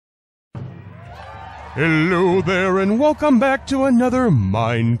Hello there and welcome back to another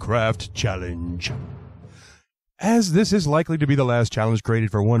Minecraft challenge. As this is likely to be the last challenge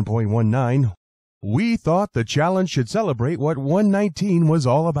created for 1.19, we thought the challenge should celebrate what 119 was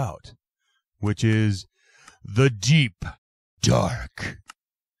all about, which is the deep dark.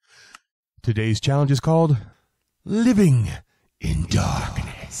 Today's challenge is called Living in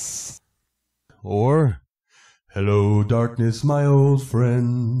Darkness, or Hello Darkness, my old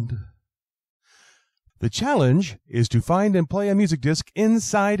friend. The challenge is to find and play a music disc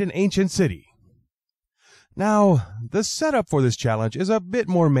inside an ancient city. Now, the setup for this challenge is a bit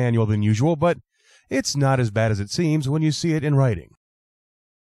more manual than usual, but it's not as bad as it seems when you see it in writing.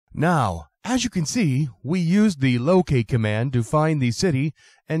 Now, as you can see, we used the locate command to find the city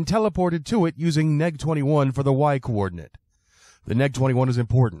and teleported to it using neg21 for the Y coordinate. The neg21 is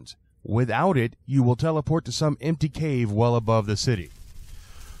important. Without it, you will teleport to some empty cave well above the city.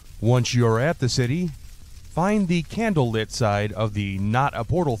 Once you're at the city, find the candle-lit side of the not a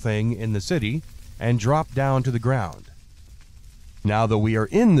portal thing in the city and drop down to the ground. Now that we are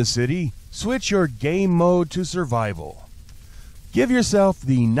in the city, switch your game mode to survival. Give yourself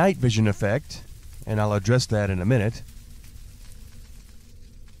the night vision effect, and I'll address that in a minute.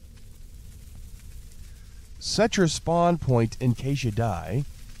 Set your spawn point in case you die,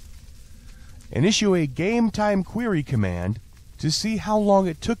 and issue a game time query command to see how long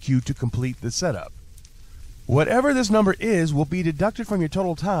it took you to complete the setup. Whatever this number is will be deducted from your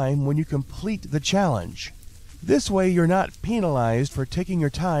total time when you complete the challenge. This way you're not penalized for taking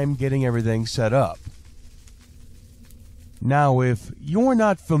your time getting everything set up. Now, if you're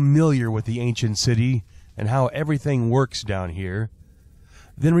not familiar with the ancient city and how everything works down here,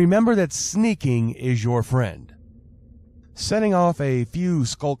 then remember that sneaking is your friend. Setting off a few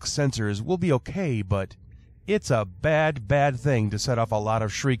skulk sensors will be okay, but it's a bad thing to set off a lot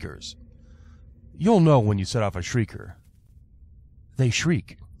of shriekers. You'll know when you set off a shrieker. They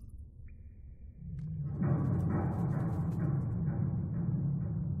shriek.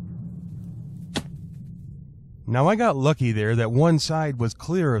 Now I got lucky there that one side was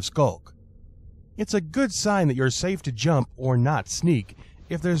clear of skulk. It's a good sign that you're safe to jump or not sneak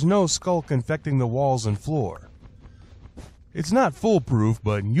if there's no skulk infecting the walls and floor. It's not foolproof,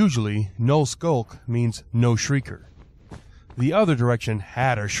 but usually no skulk means no shrieker. The other direction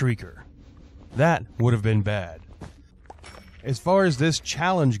had a shrieker. That would have been bad. As far as this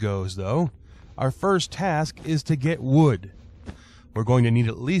challenge goes, though, our first task is to get wood. We're going to need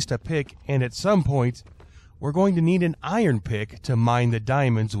at least a pick, and at some point, we're going to need an iron pick to mine the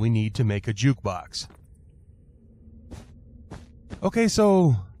diamonds we need to make a jukebox. Okay,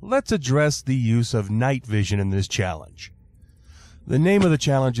 so let's address the use of night vision in this challenge. The name of the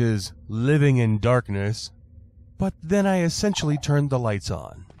challenge is Living in Darkness, but then I essentially turned the lights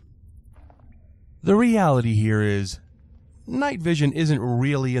on. The reality here is, night vision isn't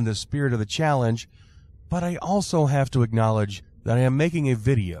really in the spirit of the challenge, but I also have to acknowledge that I am making a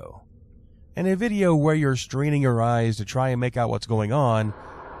video. And a video where you're straining your eyes to try and make out what's going on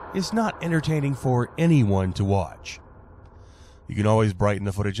is not entertaining for anyone to watch. You can always brighten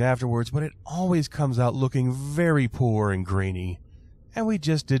the footage afterwards, but it always comes out looking very poor and grainy, and we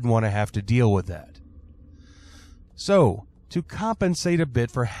just didn't want to have to deal with that. So, to compensate a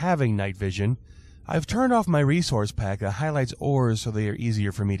bit for having night vision, I've turned off my resource pack that highlights ores so they are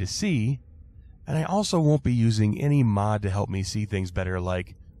easier for me to see, and I also won't be using any mod to help me see things better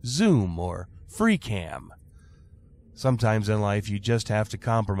like zoom or free cam. Sometimes in life you just have to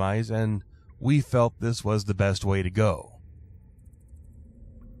compromise, and we felt this was the best way to go.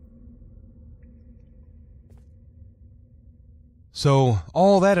 So,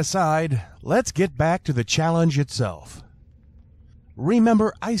 all that aside, let's get back to the challenge itself.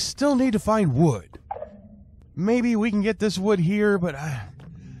 Remember, I still need to find wood. Maybe we can get this wood here, but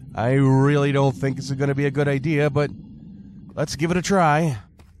I really don't think this is going to be a good idea, but let's give it a try.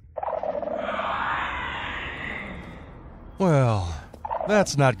 Well,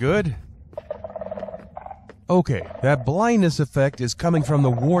 that's not good. Okay, that blindness effect is coming from the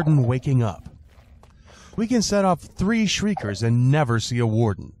Warden waking up. We can set off 3 shriekers and never see a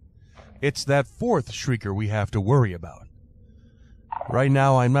Warden. It's that 4th shrieker we have to worry about. Right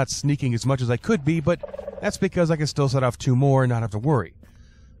now, I'm not sneaking as much as I could be, but that's because I can still set off 2 more and not have to worry.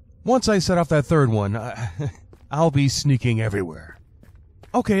 Once I set off that 3rd one, I'll be sneaking everywhere.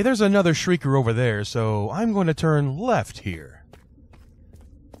 Okay, there's another shrieker over there, so I'm going to turn left here.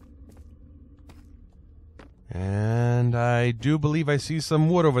 And I do believe I see some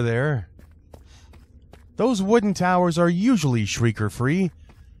wood over there. Those wooden towers are usually shrieker-free,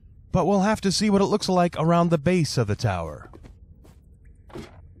 but we'll have to see what it looks like around the base of the tower.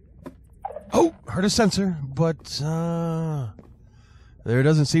 Oh! heard a sensor, but there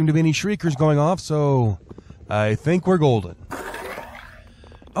doesn't seem to be any shriekers going off, so I think we're golden.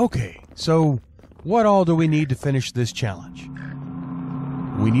 Okay, so what all do we need to finish this challenge?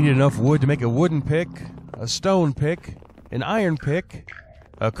 We need enough wood to make a wooden pick, a stone pick, an iron pick,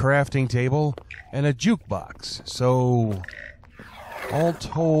 a crafting table, and a jukebox. So, all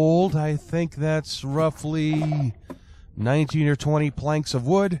told, I think that's roughly 19 or 20 planks of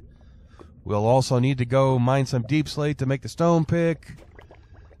wood. We'll also need to go mine some deep slate to make the stone pick,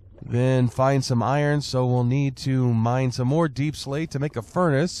 then find some iron, so we'll need to mine some more deep slate to make a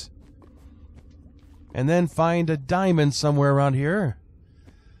furnace, and then find a diamond somewhere around here,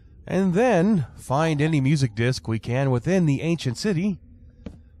 and then find any music disc we can within the ancient city.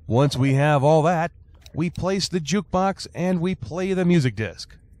 Once we have all that, we place the jukebox and we play the music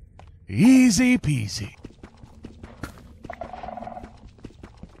disc. Easy peasy.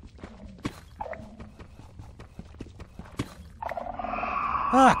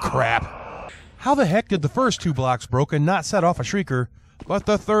 Ah, crap. How the heck did the first 2 blocks broken not set off a shrieker, but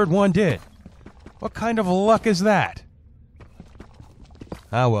the third one did? What kind of luck is that?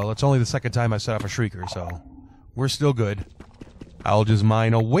 Ah, well, it's only the second time I set off a shrieker, so we're still good. I'll just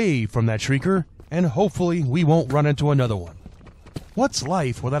mine away from that shrieker, and hopefully we won't run into another one. What's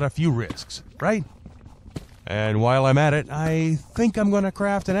life without a few risks, right? And while I'm at it, I think I'm going to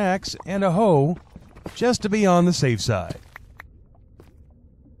craft an axe and a hoe, just to be on the safe side.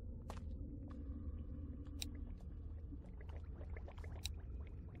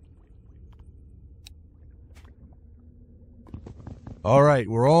 All right,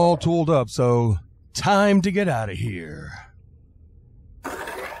 we're all tooled up, so time to get out of here.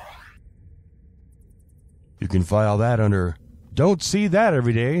 You can file that under "Don't see that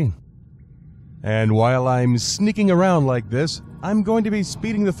every day." And while I'm sneaking around like this, I'm going to be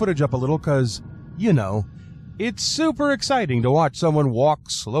speeding the footage up a little because, you know, it's super exciting to watch someone walk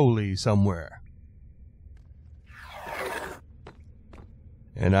slowly somewhere.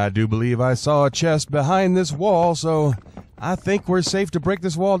 And I do believe I saw a chest behind this wall, so I think we're safe to break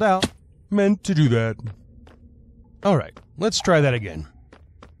this wall down. Meant to do that. Alright, let's try that again.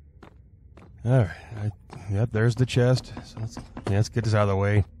 Alright, yep, there's the chest. So let's get this out of the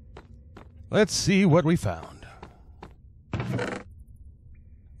way. Let's see what we found.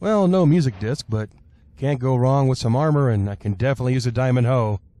 Well, no music disc, but can't go wrong with some armor, and I can definitely use a diamond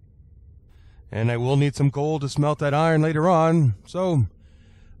hoe. And I will need some gold to smelt that iron later on, so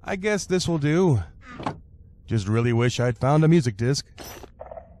I guess this will do. Just really wish I'd found a music disc.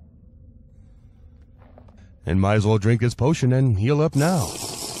 And might as well drink this potion and heal up now.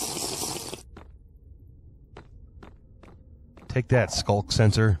 Take that, skulk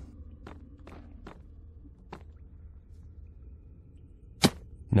sensor.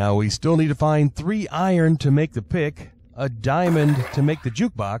 Now we still need to find 3 iron to make the pick, a diamond to make the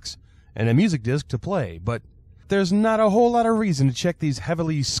jukebox, and a music disc to play, but there's not a whole lot of reason to check these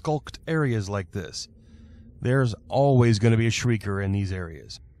heavily skulked areas like this. There's always going to be a shrieker in these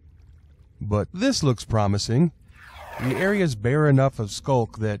areas. But this looks promising. The area's bare enough of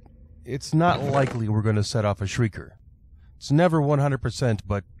skulk that it's not likely we're going to set off a shrieker. It's never 100%,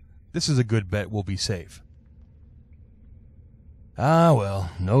 but this is a good bet we'll be safe. Ah,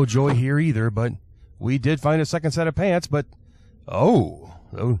 well, no joy here either, but we did find a second set of pants, but oh,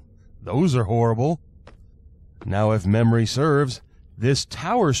 those are horrible. Now, if memory serves, this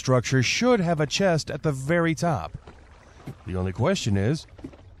tower structure should have a chest at the very top. The only question is,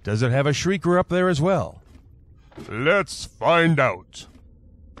 does it have a shrieker up there as well? Let's find out.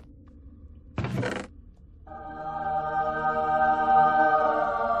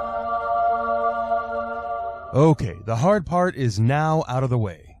 Okay, the hard part is now out of the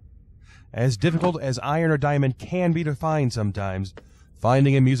way. As difficult as iron or diamond can be to find sometimes,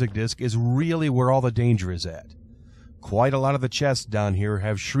 finding a music disc is really where all the danger is at. Quite a lot of the chests down here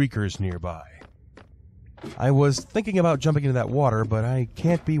have shriekers nearby. I was thinking about jumping into that water, but I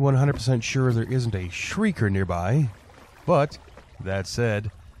can't be 100% sure there isn't a shrieker nearby. But, that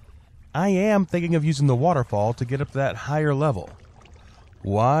said, I am thinking of using the waterfall to get up to that higher level.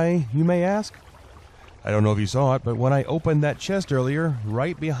 Why, you may ask? I don't know if you saw it, but when I opened that chest earlier,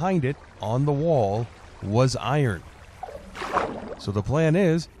 right behind it, on the wall, was iron. So the plan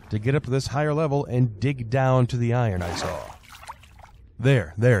is to get up to this higher level and dig down to the iron I saw.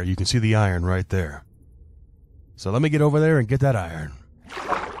 There, you can see the iron right there. So let me get over there and get that iron.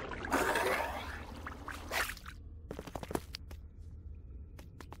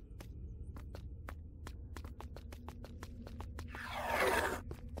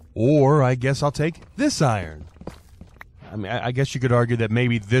 Or I guess I'll take this iron. I mean, I guess you could argue that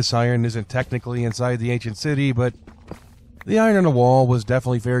maybe this iron isn't technically inside the ancient city, but the iron on the wall was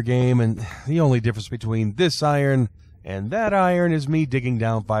definitely fair game, and the only difference between this iron and that iron is me digging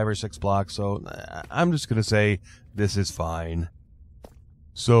down 5 or 6 blocks, so I'm just going to say this is fine.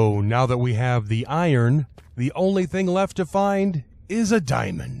 So now that we have the iron, the only thing left to find is a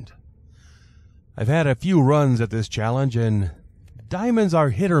diamond. I've had a few runs at this challenge, and diamonds are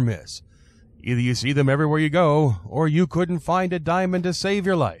hit or miss. Either you see them everywhere you go, or you couldn't find a diamond to save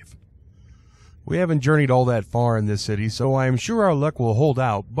your life. We haven't journeyed all that far in this city, so I'm sure our luck will hold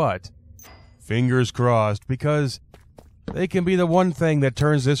out, but fingers crossed, because they can be the one thing that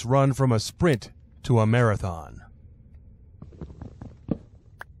turns this run from a sprint to a marathon.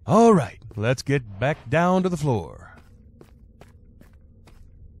 All right, let's get back down to the floor.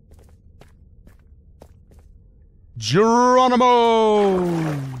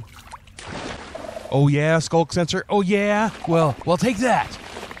 Geronimo! Oh yeah, Skulk Sensor? Oh yeah? Well, take that.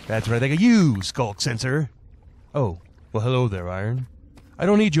 That's what I think of you, Skulk Sensor. Oh, well, hello there, Iron. I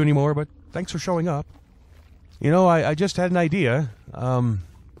don't need you anymore, but thanks for showing up. You know, I just had an idea.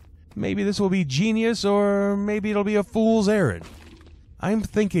 Maybe this will be genius, or maybe it'll be a fool's errand. I'm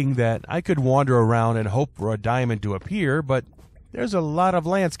thinking that I could wander around and hope for a diamond to appear, but there's a lot of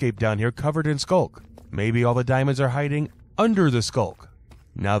landscape down here covered in skulk. Maybe all the diamonds are hiding under the skulk.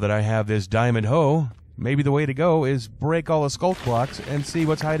 Now that I have this diamond hoe, maybe the way to go is break all the skulk blocks and see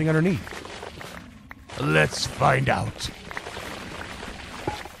what's hiding underneath. Let's find out.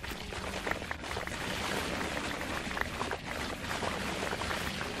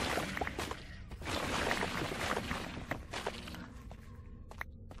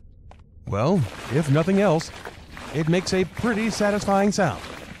 Well, if nothing else, it makes a pretty satisfying sound.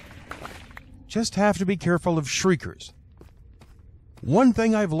 Just have to be careful of shriekers. One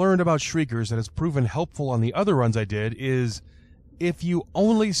thing I've learned about shriekers that has proven helpful on the other runs I did is if you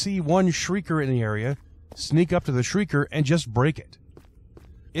only see one shrieker in the area, sneak up to the shrieker and just break it.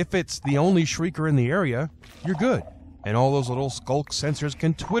 If it's the only shrieker in the area, you're good, and all those little skulk sensors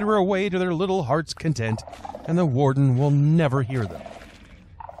can twitter away to their little heart's content, and the Warden will never hear them.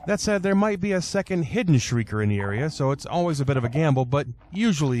 That said, there might be a second hidden shrieker in the area, so it's always a bit of a gamble, but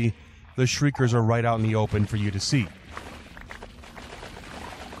usually the shriekers are right out in the open for you to see.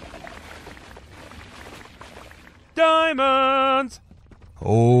 Diamonds!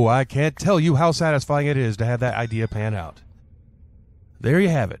 Oh, I can't tell you how satisfying it is to have that idea pan out. There you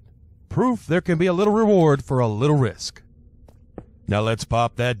have it. Proof there can be a little reward for a little risk. Now let's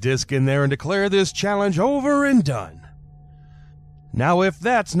pop that disc in there and declare this challenge over and done. Now if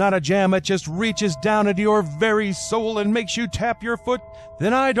that's not a jam that just reaches down into your very soul and makes you tap your foot,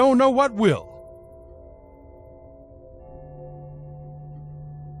 then I don't know what will.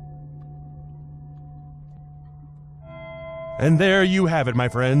 And there you have it, my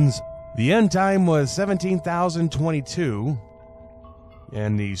friends. The end time was 17,022,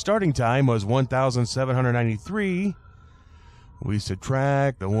 and the starting time was 1,793. We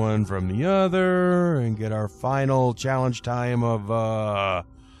subtract the one from the other and get our final challenge time of,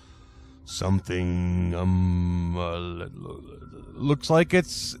 something, looks like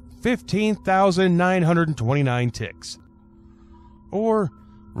it's 15,929 ticks, or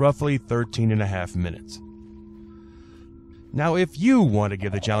roughly 13.5 minutes. Now, if you want to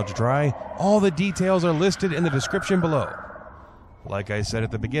give the challenge a try, all the details are listed in the description below. Like I said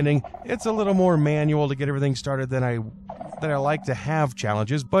at the beginning, it's a little more manual to get everything started than I like to have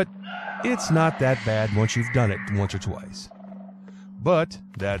challenges, but it's not that bad once you've done it once or twice. But,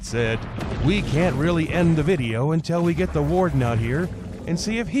 that said, we can't really end the video until we get the Warden out here and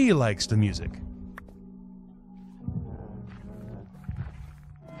see if he likes the music.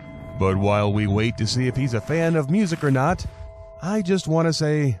 But while we wait to see if he's a fan of music or not, I just want to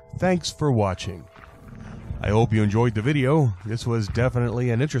say thanks for watching. I hope you enjoyed the video. This was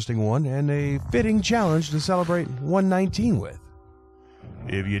definitely an interesting one and a fitting challenge to celebrate 119 with.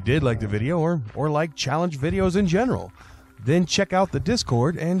 If you did like the video or like challenge videos in general, then check out the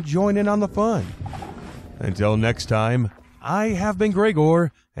Discord and join in on the fun. Until next time, I have been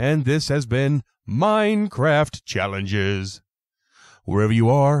Gragore, and this has been Minecraft Challenges. Wherever you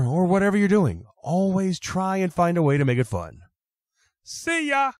are or whatever you're doing, always try and find a way to make it fun. See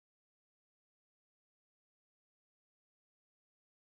ya!